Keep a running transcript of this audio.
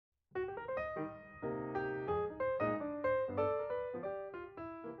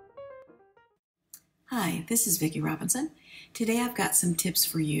Hi, this is Vicki Robinson. Today I've got some tips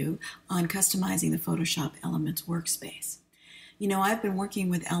for you on customizing the Photoshop Elements Workspace. You know, I've been working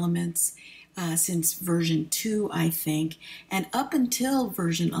with Elements since version 2, I think, and up until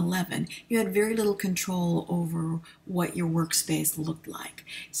version 11, you had very little control over what your workspace looked like.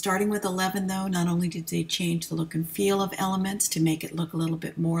 Starting with 11, though, not only did they change the look and feel of Elements to make it look a little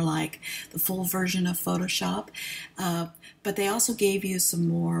bit more like the full version of Photoshop, but they also gave you some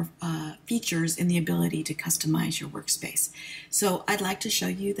more features in the ability to customize your workspace. So I'd like to show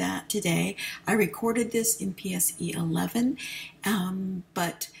you that today. I recorded this in PSE 11,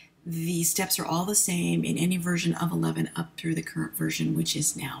 but the steps are all the same in any version of 11 up through the current version, which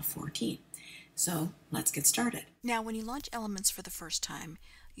is now 14. So let's get started. Now, when you launch Elements for the first time,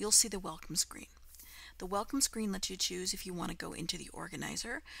 you'll see the welcome screen. The welcome screen lets you choose if you want to go into the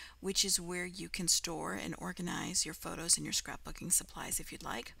organizer, which is where you can store and organize your photos and your scrapbooking supplies if you'd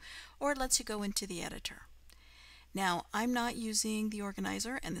like, or it lets you go into the editor. Now, I'm not using the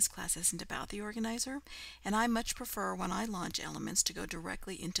organizer, and this class isn't about the organizer, and I much prefer when I launch Elements to go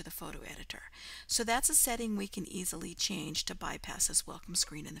directly into the photo editor. So that's a setting we can easily change to bypass this welcome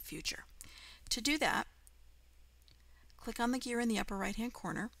screen in the future. To do that, click on the gear in the upper right-hand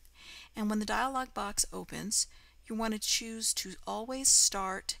corner, and when the dialog box opens, you want to choose to always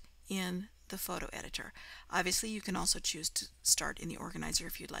start in the photo editor. Obviously, you can also choose to start in the organizer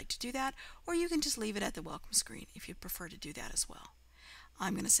if you'd like to do that, or you can just leave it at the welcome screen if you prefer to do that as well.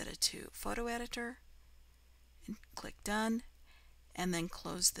 I'm going to set it to photo editor and click done, and then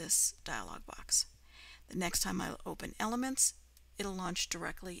close this dialog box. The next time I open Elements, it'll launch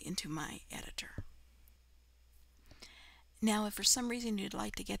directly into my editor. Now, if for some reason you'd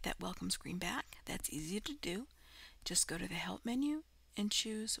like to get that welcome screen back, that's easy to do. Just go to the Help menu and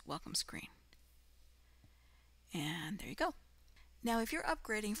choose Welcome Screen. And there you go. Now, if you're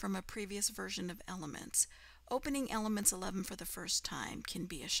upgrading from a previous version of Elements, opening Elements 11 for the first time can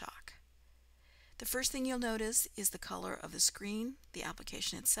be a shock. The first thing you'll notice is the color of the screen, the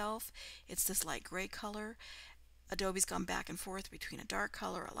application itself. It's this light gray color. Adobe's gone back and forth between a dark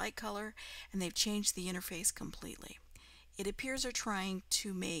color, a light color, and they've changed the interface completely. It appears they're trying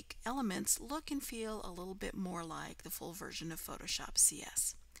to make Elements look and feel a little bit more like the full version of Photoshop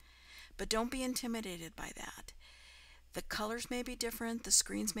CS. But don't be intimidated by that. The colors may be different, the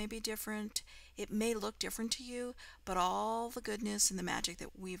screens may be different, it may look different to you, but all the goodness and the magic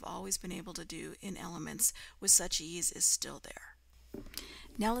that we've always been able to do in Elements with such ease is still there.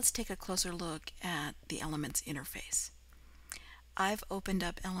 Now let's take a closer look at the Elements interface. I've opened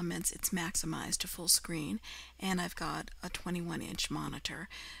up Elements, it's maximized to full screen, and I've got a 21-inch monitor,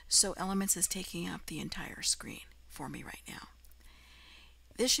 so Elements is taking up the entire screen for me right now.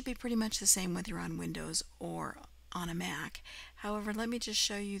 This should be pretty much the same whether you're on Windows or on a Mac. However, let me just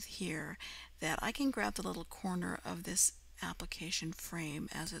show you here that I can grab the little corner of this application frame,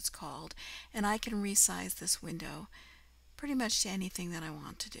 as it's called, and I can resize this window pretty much to anything that I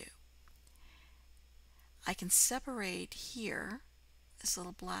want to do. I can separate here, this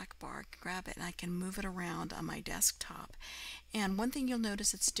little black bar, grab it, and I can move it around on my desktop. And one thing you'll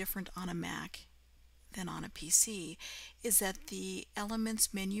notice that's different on a Mac than on a PC is that the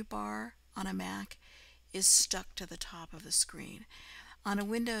Elements menu bar on a Mac is stuck to the top of the screen. On a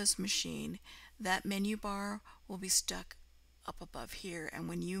Windows machine, that menu bar will be stuck up above here, and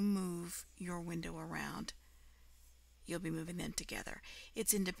when you move your window around, you'll be moving them together.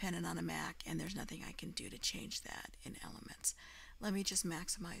 It's independent on a Mac, and there's nothing I can do to change that in Elements. Let me just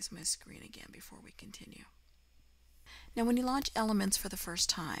maximize my screen again before we continue. Now, when you launch Elements for the first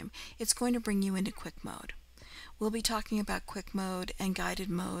time, it's going to bring you into Quick Mode. We'll be talking about Quick Mode and Guided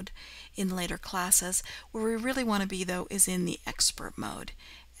Mode in later classes. Where we really want to be, though, is in the Expert Mode.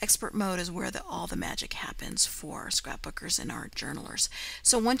 Expert Mode is where all the magic happens for scrapbookers and art journalers.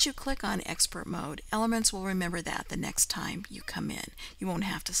 So once you click on Expert Mode, Elements will remember that the next time you come in. You won't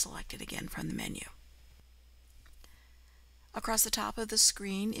have to select it again from the menu. Across the top of the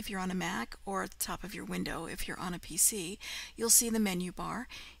screen if you're on a Mac, or at the top of your window if you're on a PC, you'll see the menu bar.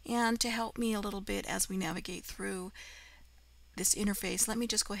 And to help me a little bit as we navigate through this interface, let me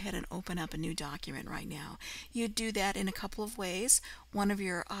just go ahead and open up a new document right now. You do that in a couple of ways. One of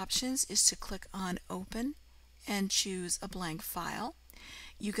your options is to click on Open and choose a blank file.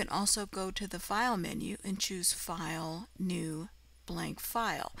 You can also go to the File menu and choose File, New, blank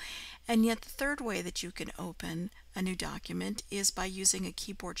file. And yet the third way that you can open a new document is by using a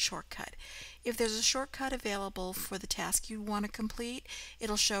keyboard shortcut. If there's a shortcut available for the task you want to complete,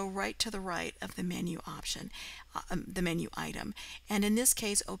 it'll show right to the right of the menu option, the menu item. And in this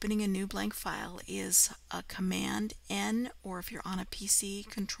case, opening a new blank file is a Command N, or if you're on a PC,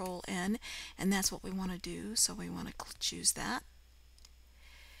 Control N, and that's what we want to do, so we want to choose that.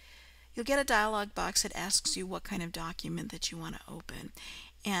 You'll get a dialog box that asks you what kind of document that you want to open.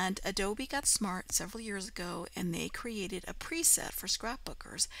 And Adobe got smart several years ago, and they created a preset for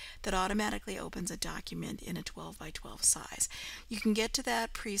scrapbookers that automatically opens a document in a 12 by 12 size. You can get to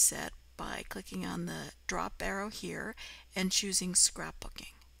that preset by clicking on the drop arrow here and choosing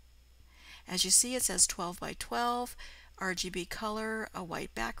scrapbooking. As you see, it says 12 by 12, RGB color, a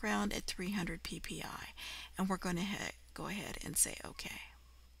white background at 300 ppi. And we're going to go ahead and say OK.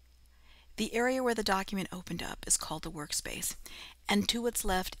 The area where the document opened up is called the workspace, and to its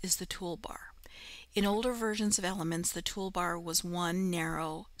left is the toolbar. In older versions of Elements, the toolbar was one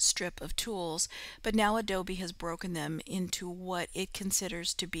narrow strip of tools, but now Adobe has broken them into what it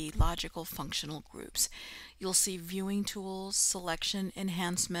considers to be logical functional groups. You'll see viewing tools, selection,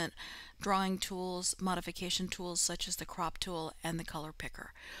 enhancement, drawing tools, modification tools such as the crop tool and the color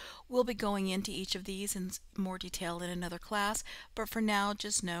picker. We'll be going into each of these in more detail in another class, but for now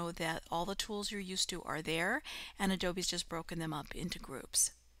just know that all the tools you're used to are there, and Adobe's just broken them up into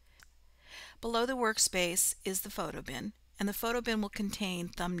groups. Below the workspace is the photo bin, and the photo bin will contain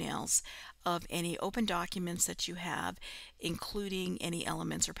thumbnails of any open documents that you have, including any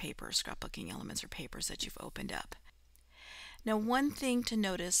elements or papers, scrapbooking elements or papers that you've opened up. Now, one thing to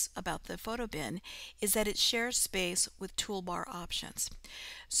notice about the photo bin is that it shares space with toolbar options.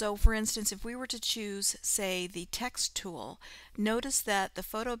 So for instance, if we were to choose, say, the text tool, notice that the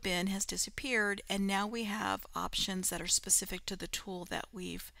photo bin has disappeared, and now we have options that are specific to the tool that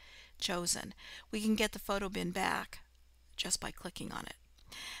we've chosen. We can get the photo bin back just by clicking on it.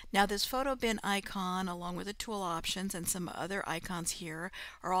 Now, this photo bin icon, along with the tool options and some other icons here,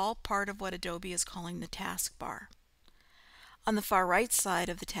 are all part of what Adobe is calling the taskbar. On the far right side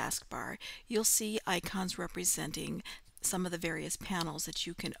of the taskbar, you'll see icons representing some of the various panels that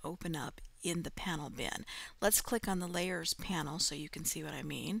you can open up in the panel bin. Let's click on the Layers panel so you can see what I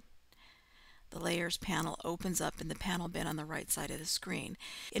mean. The Layers panel opens up in the panel bin on the right side of the screen.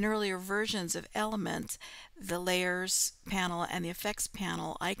 In earlier versions of Elements, the Layers panel and the Effects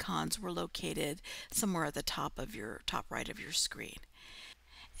panel icons were located somewhere at the top right of your screen.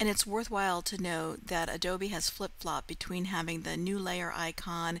 And it's worthwhile to note that Adobe has flip-flopped between having the new layer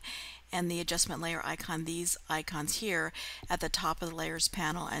icon and the adjustment layer icon, these icons here at the top of the Layers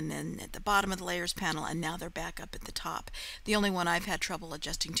panel and then at the bottom of the Layers panel, and now they're back up at the top. The only one I've had trouble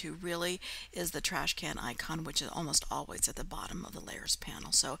adjusting to really is the trash can icon, which is almost always at the bottom of the Layers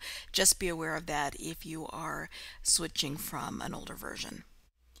panel. So just be aware of that if you are switching from an older version.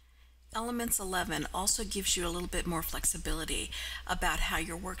 Elements 11 also gives you a little bit more flexibility about how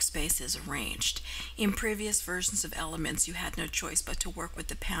your workspace is arranged. In previous versions of Elements, you had no choice but to work with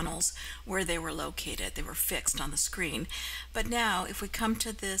the panels where they were located. They were fixed on the screen. But now, if we come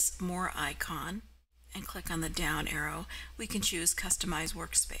to this More icon and click on the down arrow, we can choose Customize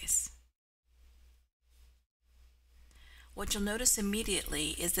Workspace. What you'll notice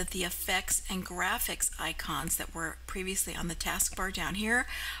immediately is that the effects and graphics icons that were previously on the taskbar down here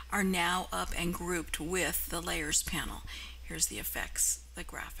are now up and grouped with the Layers panel. Here's the effects, the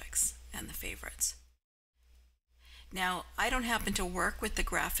graphics, and the favorites. Now, I don't happen to work with the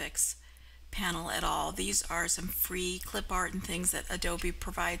graphics panel at all. These are some free clip art and things that Adobe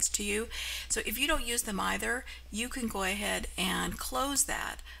provides to you. So if you don't use them either, you can go ahead and close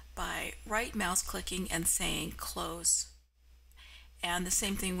that by right mouse clicking and saying Close. And the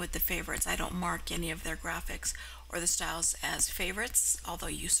same thing with the favorites. I don't mark any of their graphics or the styles as favorites, although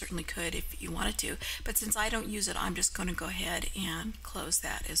you certainly could if you wanted to. But since I don't use it, I'm just going to go ahead and close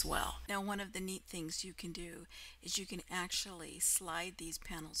that as well. Now, one of the neat things you can do is you can actually slide these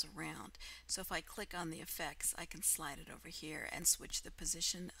panels around. So if I click on the effects, I can slide it over here and switch the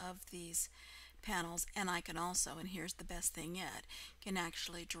position of these panels. And I can also, and here's the best thing yet, can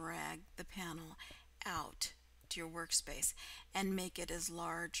actually drag the panel out to your workspace and make it as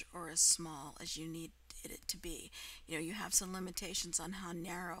large or as small as you need it to be. You know, you have some limitations on how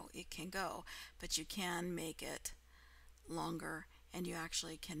narrow it can go, but you can make it longer, and you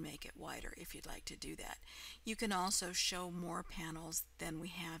actually can make it wider if you'd like to do that. You can also show more panels than we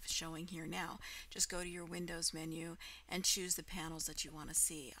have showing here now. Just go to your Windows menu and choose the panels that you want to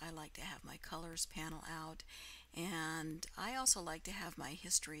see. I like to have my Colors panel out, and I also like to have my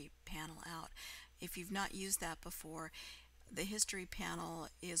History panel out. If you've not used that before, the history panel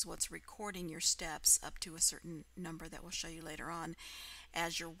is what's recording your steps up to a certain number that we'll show you later on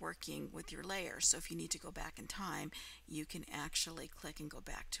as you're working with your layers. So if you need to go back in time, you can actually click and go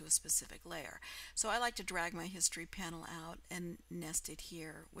back to a specific layer. So I like to drag my history panel out and nest it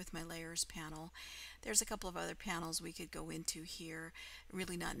here with my layers panel. There's a couple of other panels we could go into here,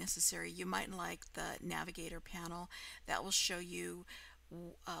 really not necessary. You might like the navigator panel. That will show you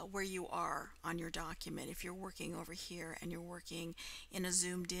where you are on your document. If you're working over here and you're working in a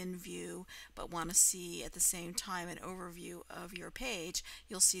zoomed in view but want to see at the same time an overview of your page,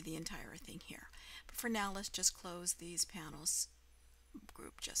 you'll see the entire thing here. But for now, let's just close these panels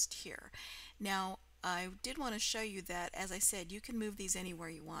group just here. Now I did want to show you that, as I said, you can move these anywhere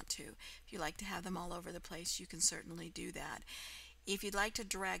you want to. If you like to have them all over the place, you can certainly do that. If you'd like to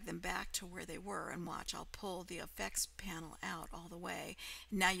drag them back to where they were, and watch, I'll pull the effects panel out all the way.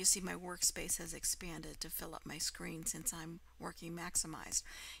 Now you see my workspace has expanded to fill up my screen since I'm working maximized.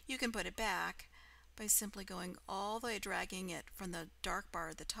 You can put it back by simply going all the way, dragging it from the dark bar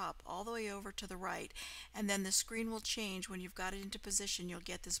at the top all the way over to the right, and then the screen will change. When you've got it into position, you'll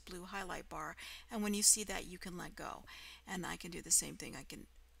get this blue highlight bar, and when you see that, you can let go. And I can do the same thing. I can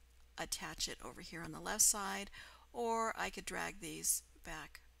attach it over here on the left side, or I could drag these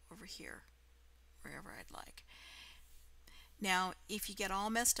back over here wherever I'd like. Now if you get all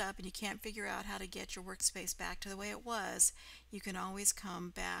messed up and you can't figure out how to get your workspace back to the way it was, you can always come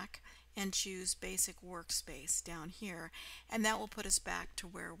back and choose basic workspace down here, and that will put us back to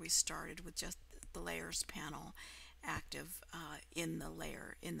where we started with just the layers panel active in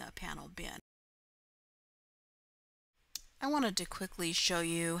the panel bin. I wanted to quickly show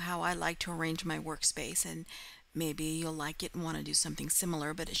you how I like to arrange my workspace, and maybe you'll like it and want to do something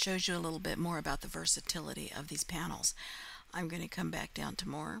similar, but it shows you a little bit more about the versatility of these panels. I'm going to come back down to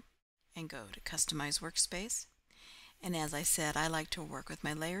More and go to Customize Workspace. And as I said, I like to work with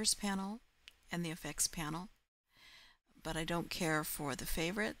my Layers panel and the Effects panel, but I don't care for the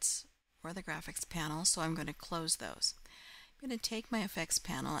Favorites or the Graphics panel, so I'm going to close those. I'm going to take my Effects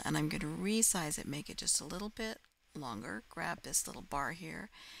panel and I'm going to resize it, make it just a little bit longer. Grab this little bar here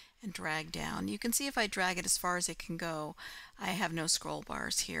and drag down. You can see if I drag it as far as it can go, I have no scroll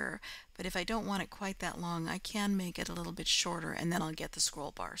bars here, but if I don't want it quite that long, I can make it a little bit shorter, and then I'll get the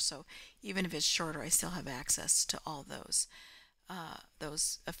scroll bar. So even if it's shorter, I still have access to all those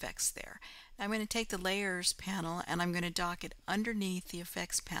effects there. Now I'm going to take the Layers panel and I'm going to dock it underneath the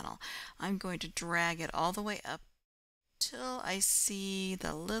Effects panel. I'm going to drag it all the way up till I see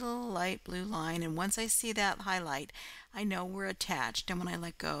the little light blue line, and once I see that highlight, I know we're attached, and when I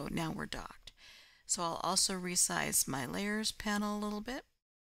let go, now we're docked. So I'll also resize my Layers panel a little bit.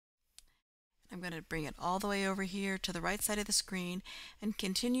 I'm going to bring it all the way over here to the right side of the screen and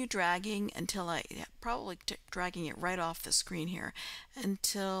continue dragging until probably dragging it right off the screen here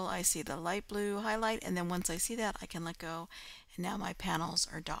until I see the light blue highlight, and then once I see that, I can let go, and now my panels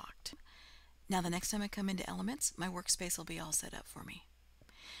are docked. Now the next time I come into Elements, my workspace will be all set up for me.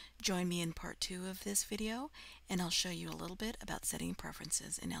 Join me in part 2 of this video, and I'll show you a little bit about setting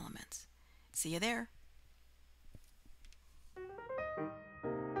preferences in Elements. See you there!